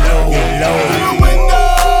low, get low, get low. To the window,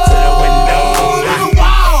 to the window, to the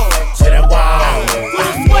wall, to the wall. With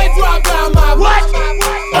a sweat drop down my what?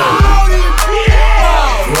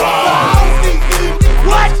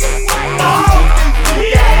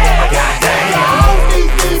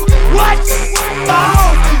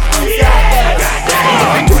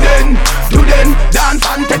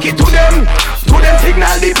 Take it to them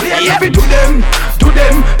signal the plane. If it to them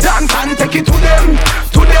dance and take it to them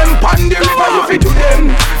pon the river. If it to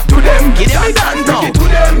them give them a dance, take it to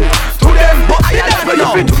them but I never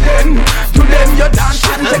know. If it to them you dance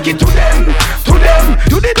and take it to them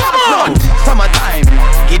do the dance now. Summertime,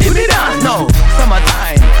 give them the dance now.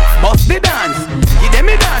 Summertime, bust the dance, give them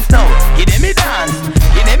the dance now. Give them the dance,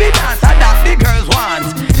 give them the dance. That the girls want.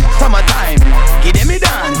 Summertime, give them the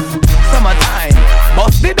dance. Summertime,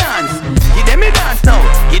 bust the dance, give them the dance now.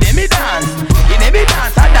 Give them the dance, give them the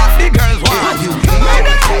dance. That the girls want. Come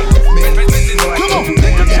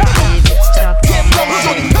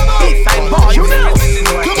on, Eastside boy, you know.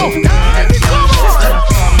 Come on,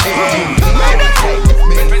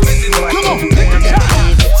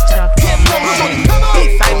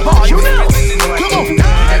 Eastside boy, you know. Come on,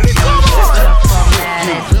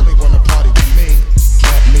 you really wanna party with me?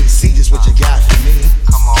 Let me see just what you got for me.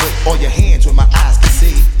 Put all your hands where my eyes can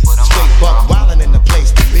see. Straight buck wildin' in the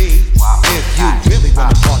place to be. If you really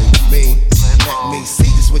wanna party with me, let me see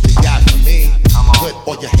just what you got for me. Put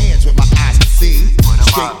all your hands where my eyes can see.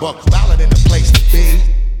 Straight buck wildin' in the place to be.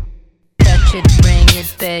 Touch it, bring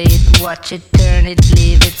it, pay it, watch it, turn it,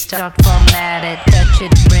 leave it, start, format it. Touch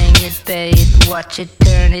it, bring it, pay it, watch it,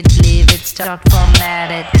 turn it, leave it, start,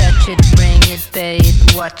 format it. Touch it, bring it, it, pay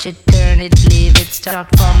it, watch it, turn it, leave it, start,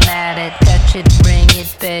 format it, touch it, bring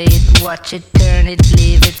it, pay it, watch it, turn it,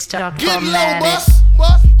 leave it, start, format it.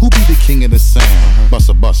 Who be the king of the sound? Bust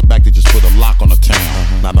a bus back to just put a lock on the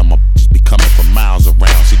town. Now them just be coming from miles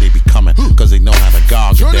around. See, they be coming, cause they know how to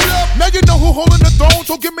gouge it down. Now you know who holding the throne,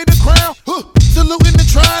 so give me the crown. Saluting and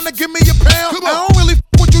trying to give me a pound. I don't really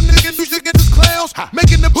with you niggas, you should get this clowns.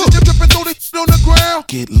 Making the bitch drip and throw this shit on the ground.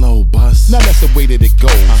 Get low, bus. Now that's the way that it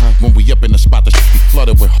goes. When we up in the spot, the shit be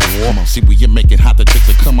flooded with warmer. See, when you make it hot, the chicks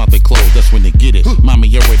that come out they clothes. That's when they get it. Mommy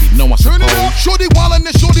already know I suppose. Turn it up. Shorty wildin'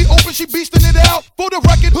 and shorty open, she beastin' it out. For the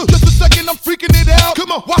record, just a second, I'm freaking it out.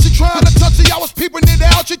 Come on, while she trying to touch it, I was peeping it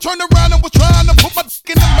out. She turned around and was trying to put my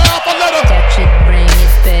dick in the mouth. I let her touch it, bring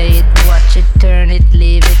it, pay it, watch it, turn it,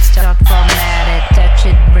 leave it, start, format it. Touch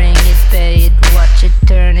it, bring it, pay it, watch it,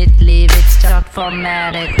 turn it, leave it, start,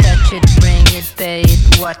 format it. Touch it, bring it, pay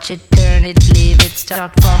it, watch it, turn it, leave it,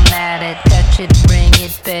 start, format it. Touch it, bring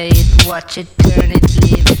it, pay it, watch it, turn it,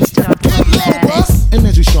 leave it, start, format it. And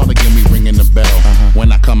as you saw, they give me ringing the bell.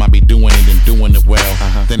 When I come, I be doing it and doing it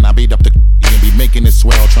well. Then I beat up the and be making it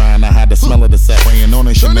swell, trying to hide the smell of the set, praying on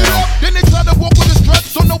a Chanel. Then they try to walk with a strut,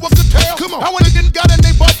 so no one could tell. Come on, how when they didn't got in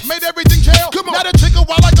they butt, made everything jail. Come on, now the chick a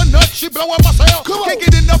wild like a nut, she blowin' my tail. Can't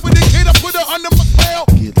get enough of this kid, I put her under my spell.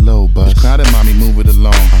 Get low, bus. Crowded, mommy, move it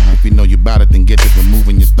along. If you know you bout it, then get it,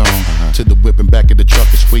 removing your thong. To the whip and back of the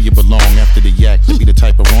truck is where you belong. After the yak, to be the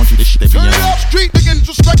type of raunchy, this shit they be on. Turn it up, street niggas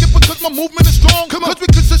respect it because my movement is strong. Come on, cause we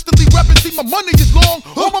consistently rapping, see my money is long.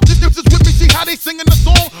 All my bitches is with me, see how they singing the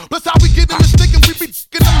song. Plus how we get in the stick and we be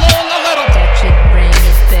f***ing along. I let them touch it, bring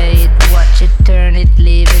it, pay it, watch it, turn it,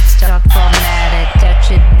 leave it, start, format it.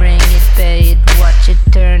 Touch it, bring it, pay it, watch it,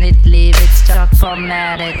 turn it, leave it, start,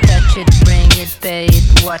 format it. Touch it, bring it, pay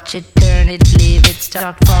it, watch it, turn it, leave it,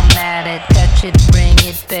 start, format it. Touch it, bring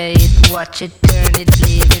it, pay it, watch it, turn it,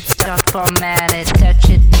 leave it, start, format it. Touch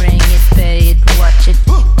it, bring it, pay it, watch it.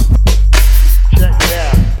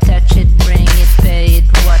 Touch it, bring it, pay it,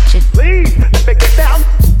 watch it. Please, let me get down.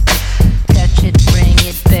 Touch it, bring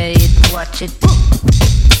it, pay it, watch it.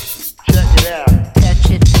 Check it out. Touch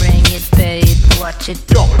it, bring it, pay it, watch it.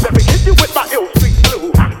 Yo, let me hit you with my ill street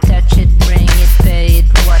blue. Touch it, bring it, pay it,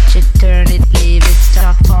 watch it, turn it, leave it,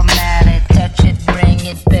 start, format it. Touch it, bring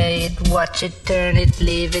it, pay it, watch it, turn it,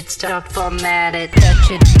 leave it, start, format it.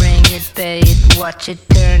 Touch it, bring it, pay it, watch it,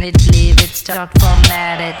 turn it, leave it, start,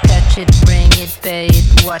 format it. Touch it, bring it, pay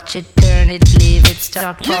it, watch it, turn it, leave it,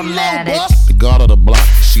 start, format it. The guard of the block,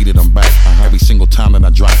 seated, I'm back. Every single time that I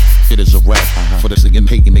drop, it is a rap. For this again,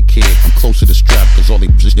 hating the kid, I'm close to the strap, cause all they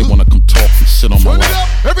wanna come talk and sit on my lap. Turn it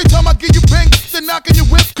up, every time I give you bang, they're knocking your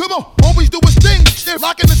whip. Come on, always do his thing, they're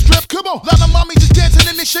locking the strip. Come on, lot of mommies just dancing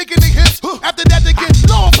and they shaking their hips. After that they get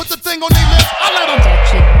low, put the thing on their lips. I let them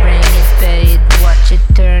touch it, bring it, pay it, watch it,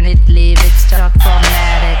 turn it, leave it, start,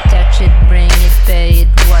 format it. Touch it, bring it, pay it,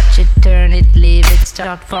 watch it, turn it, leave it,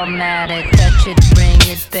 start, format it. Touch it, bring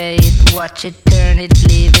it, pay it, watch it, turn it,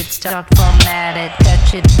 leave it, start, format it.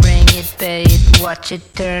 Touch it, bring it, pay it, watch it,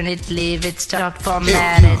 turn it, leave it, start,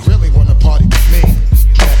 format it. If you really wanna party with me,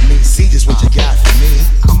 let me see just what you got for me.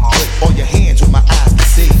 Put all your hands where my eyes can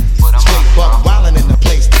see. Straight buck wildin' in the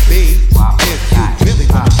place to be. If you really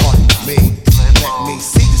wanna party with me, let me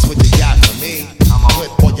see just what you got for me. Put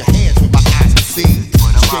all your hands where my eyes can see.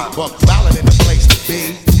 Straight buck wildin' in the place to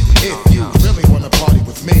be. If you really wanna party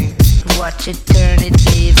with me, watch it, turn it,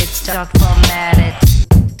 leave it, start, format it.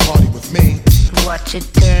 Party with me. Watch it,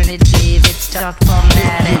 turn it, leave it, start,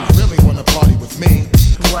 format it. If you really wanna party with me,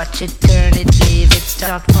 watch it, turn it, leave it,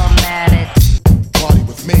 start, format it. Party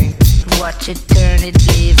with me. Watch it, turn it,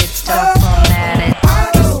 leave it, start, format it.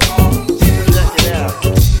 Check it out.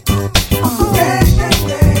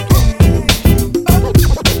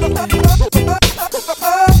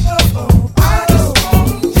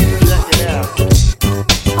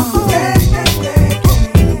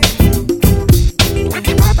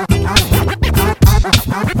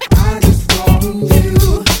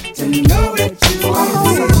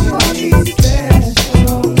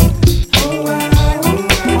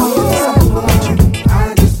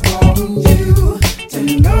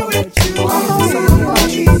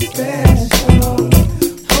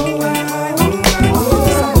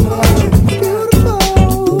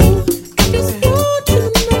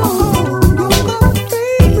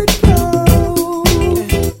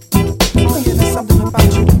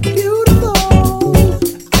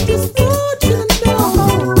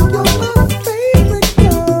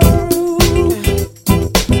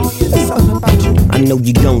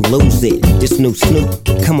 Snoop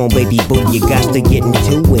Snoop, come on baby boo, you got to get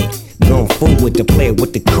into it. Going forward to play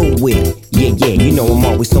with the cool wit. Yeah, you know I'm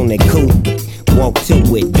always on that cool. walk to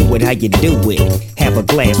it, do it how you do it. Have a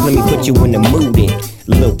glass, let me put you in the mood.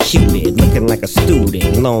 Little cutie, looking like a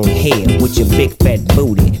student. Long hair with your big fat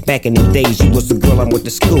booty. Back in the days, you was the girl I went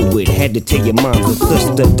to school with. Had to tell your mom and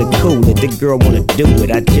sister to cool it. The girl wanna do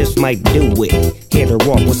it, I just might do it. Hit her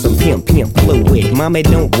off with some pimp fluid. Mommy,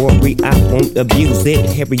 don't worry, I won't abuse it.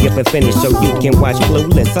 Hurry up and finish so you can watch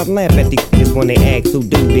Clueless. I laugh at the kids when they ask who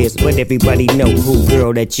do this, but everybody know who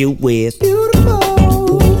girl that you is. Beautiful.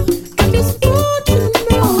 I just want you to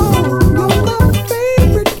know you're my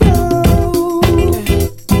favorite girl.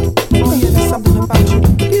 Oh yeah, there's something about you.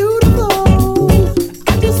 Beautiful. I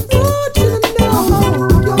just want you to know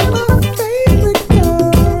you're my favorite girl.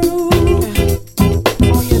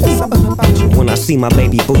 Oh yeah, there's something about you. When I see my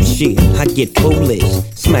baby boo shit, I get foolish.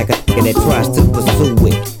 Smack a nigga that tries to pursue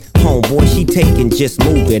it. Homeboy, she taking, just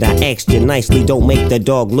move it. I asked you nicely, don't make the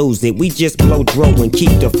dog lose it. We just blow dro and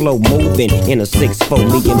keep the flow moving. In a 6'4",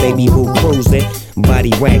 me and baby boo cruising.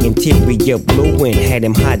 Body wagging, interior blueing. Had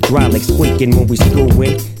him hydraulic squeaking when we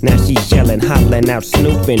screwing. Now she's yelling, hollering out,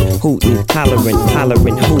 snooping, hooting, hollering,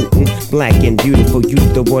 hooting. Black and beautiful, you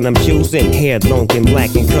the one I'm choosing. Hair long and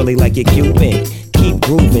black and curly like a Cuban. Keep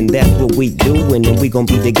grooving, that's what we doing, and we gon'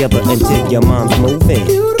 be together until your mom's moving.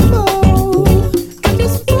 Beautiful. I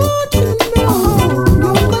just want you to know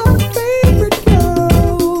you're my favorite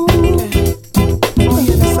girl. Oh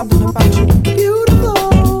yeah, there's something about you.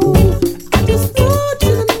 Beautiful. I just want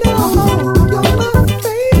you to know you're my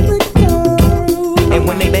favorite girl. And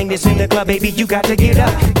when they bang this in the club, baby, you got to get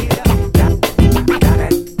up.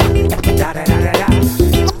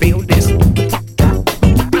 Feel this.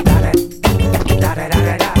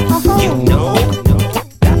 You know.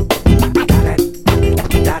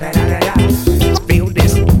 Feel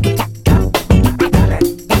this.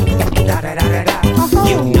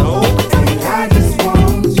 You know. I just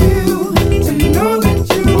want you to know that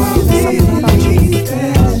you are really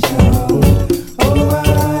special.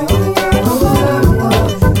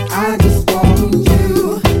 I just want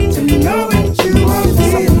you to know that you are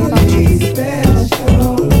really special.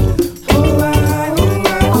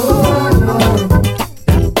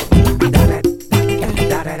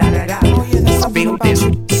 Feel this.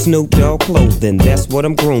 Snoop Dogg clothing, that's what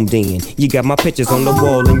I'm groomed in. You got my pictures on the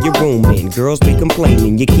wall in your room, and girls be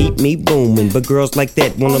complaining, you keep me booming. But girls like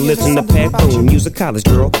that wanna listen to Pat Boone. You's a college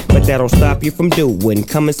girl, but that don't stop you from doing.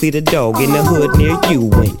 Come and see the dog in the hood near you.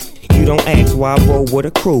 And you don't ask why I roll with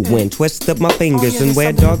a crew. And twist up my fingers and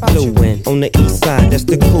wear dark blue. And on the east side, that's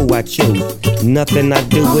the crew I choose. Nothing I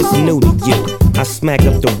do is new to you. I smack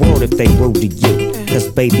up the world if they rude to you. Cause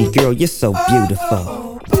baby girl, you're so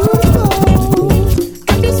beautiful.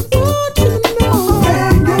 I just want you to know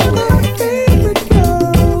you're my favorite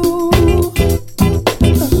girl.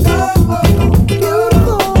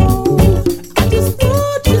 Beautiful. I just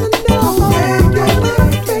want you to know you're my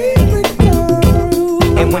favorite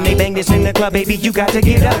girl. And when they bang this in the club, baby, you got to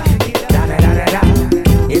get up.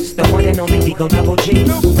 It's the one and only Digo Double G.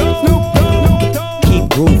 Keep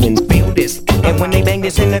grooving, feel this. And when they bang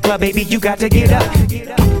this in the club, baby, you got to get up.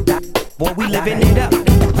 Boy, we living it up.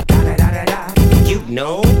 You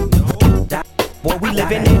know. Boy, we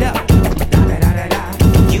living it up.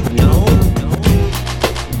 You know.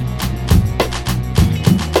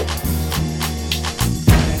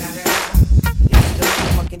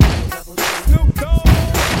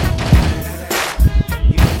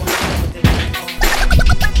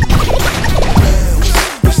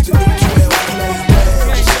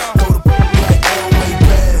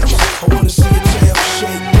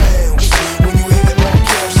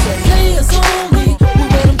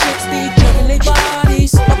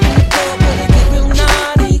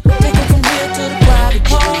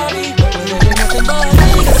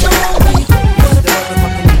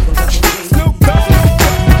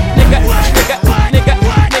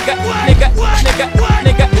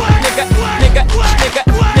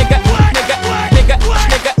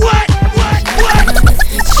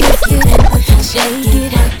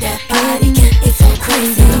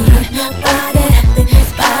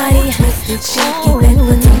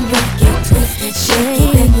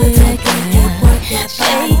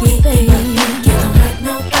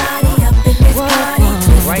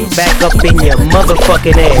 Back up in your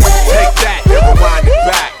motherfucking ass. Take that, rewind it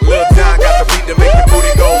back. Lil Don got the beat to make your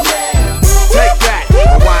booty go. Take that,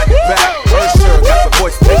 rewind it back. Usher got the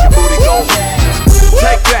voice to make your booty go.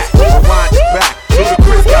 Take that, rewind it back.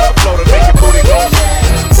 Ludacris got the flow to make your booty go.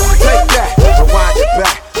 Take that, rewind it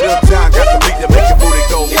back. Lil Don got the beat to make your booty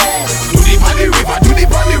go. Do the funny river,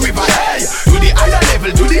 hey. Do the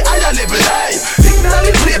higher level, hey. Signal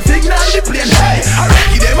the plane, hey. I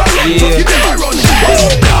reckon them a run, fuck them a run.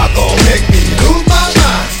 Y'all gon' make me lose my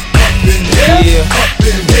mind.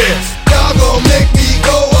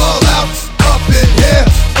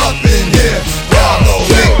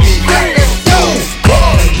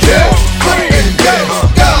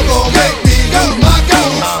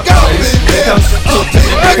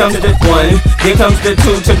 Then comes the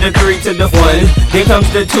 2 to the 3 to the 1. Then comes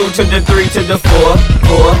the 2 to the 3 to the 4.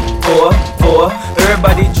 4, 4, 4.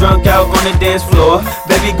 Everybody drunk out on the dance floor.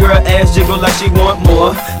 Baby girl ass jiggle like she want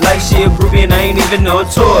more. Like she a groupie and I ain't even on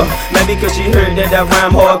tour. Maybe cause she heard that I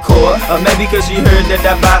rhyme hardcore. Or maybe cause she heard that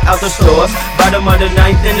I buy out the stores. Bottom of the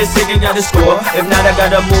ninth and the second got the score. If not, I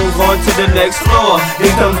gotta move on to the next floor.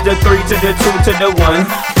 Then comes the 3 to the 2 to the 1.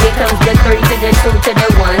 Here comes the 3 to the 2 to the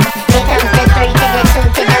 1. Here comes the 3 to the 2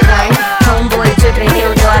 to the 1. Homeboy trippin', he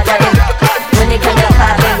don't know I got him. When they come to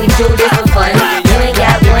poppin', we do this for fun. You ain't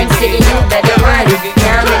got one city, you better run.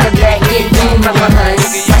 Now I'm in the back, getting boom from my hun.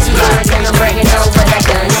 Why she trying to bragging over that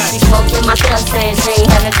gun? She smoking my cup saying she ain't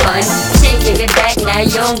having fun. She give it back, now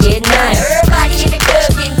you don't get none. Everybody in the club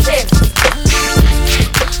getting tipped.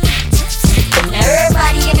 Now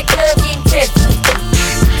everybody in the club getting tipped.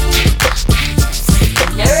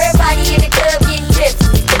 Now everybody in the club getting tipped.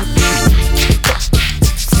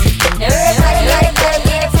 Now everybody in the club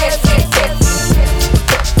getting tipped.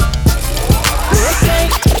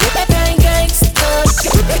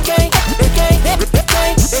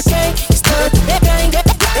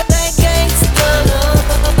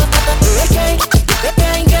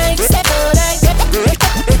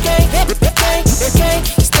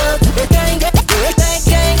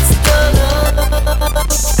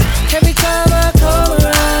 Every time I come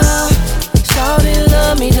around, shawty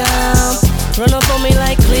love me down. Run up on me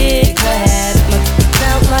like click clack,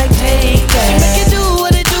 sound like take that. She make it do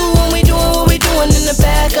what it do when we doing what we doing in the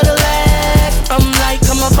back of the lag. I'm like,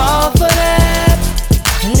 come up off of that.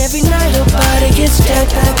 And every night her body gets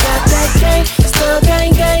jacked. I got that gangsta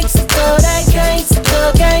gang gangsta, that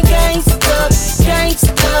gangsta gang gangsta,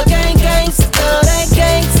 gangsta gang gangsta, that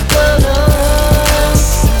gangsta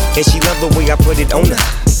love. And she love the way I put it on her.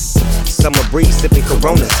 Summer breeze sipping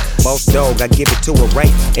Coronas. Boss dog, I give it to her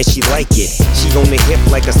right, and she like it. She on the hip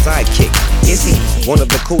like a sidekick. Is he one of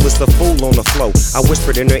the coolest, a fool on the flow? I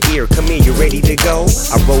whispered in her ear, come here, you ready to go?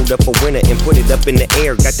 I rolled up a winner and put it up in the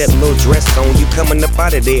air. Got that little dress on, you coming up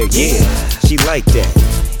out of there, yeah. She like that.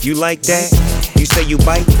 You like that? You say you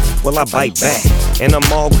bite? Well, I bite back, and I'm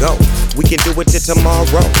all go. We can do it till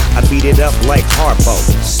tomorrow. I beat it up like Harpo.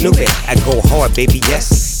 Snoop it, I go hard, baby,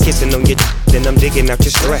 yes. Kissing on your then I'm digging out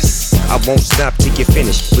your stress. I won't stop till you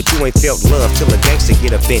finish, but you ain't felt love till a gangster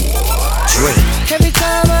get up in it. Drink. Every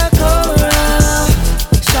time I come around,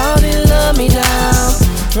 shawty love me down.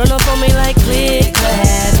 Run up on me like click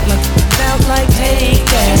clack, sound like take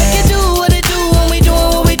that. She make it do what it do when we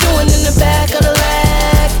doing what we doing in the back of the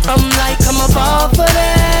lag. I'm like, come up off of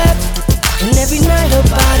that. And every night her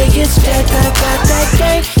body gets jacked. I got that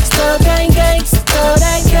gangsta gang gangsta,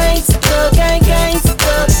 that gangsta gang gangsta,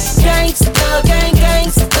 gangsta gang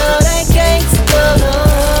gangsta, that gangsta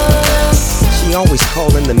love. She always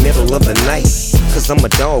call in the middle of the night, cause I'm a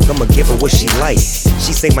dog, I'ma give her what she like.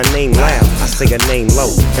 She say my name loud, I say her name low.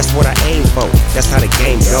 That's what I aim for, that's how the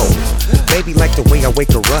game go. Baby like the way I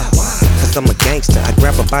wake her up, cause I'm a gangster. I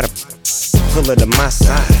grab her by the pull her to my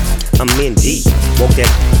side. I'm in deep, woke that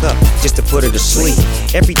up just to put her to sleep.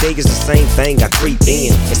 Every day is the same thing, I creep in.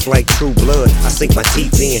 It's like true blood, I sink my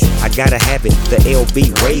teeth in. I gotta have it, the LB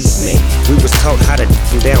raised me. We was taught how to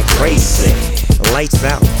do down crazy. Lights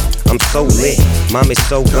out, I'm so lit, mom is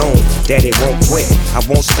so gone, daddy won't quit. I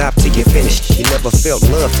won't stop till you finish. You never felt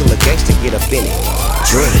love till a gangster get up in it.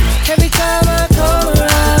 Drink. Every time I come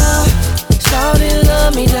around, shawty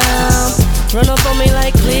love me down. Run up on me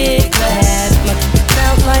like click clack,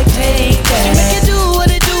 sound like take that. She make it do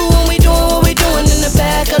what it do when we doing what we doing in the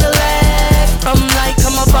back of the lag. I'm like,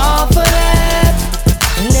 come up off of that.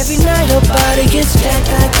 And every night her body gets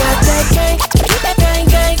jacked. I got that gang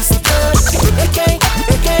gangsta, gang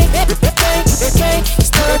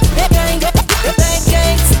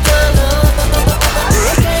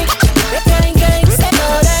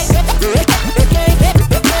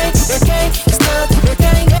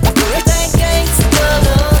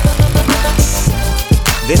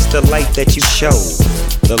This the light that you show,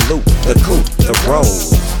 the loop, the coupe, the roll.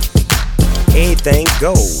 Everything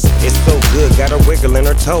goes, it's so good, got her wiggle in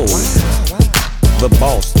her toes. The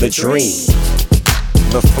boss, the dream,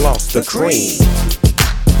 the floss, the cream,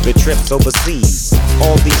 the trips overseas.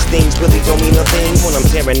 All these things really don't mean a thing when I'm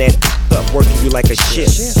tearing that up, working you like a ship.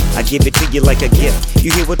 I give it to you like a gift.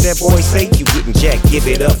 You hear what that boy say? You getting jacked, give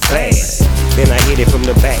it up fast. Then I hit it from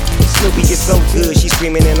the back. Snoopy is so good, she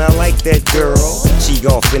screaming and I like that girl. She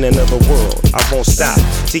off in another world. I won't stop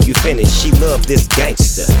till you finish. She love this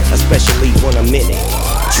gangster, especially when I'm in it.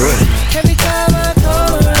 Drink. Every time I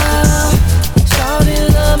come around, shawty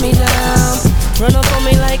love me down. Run up on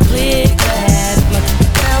me like click clack.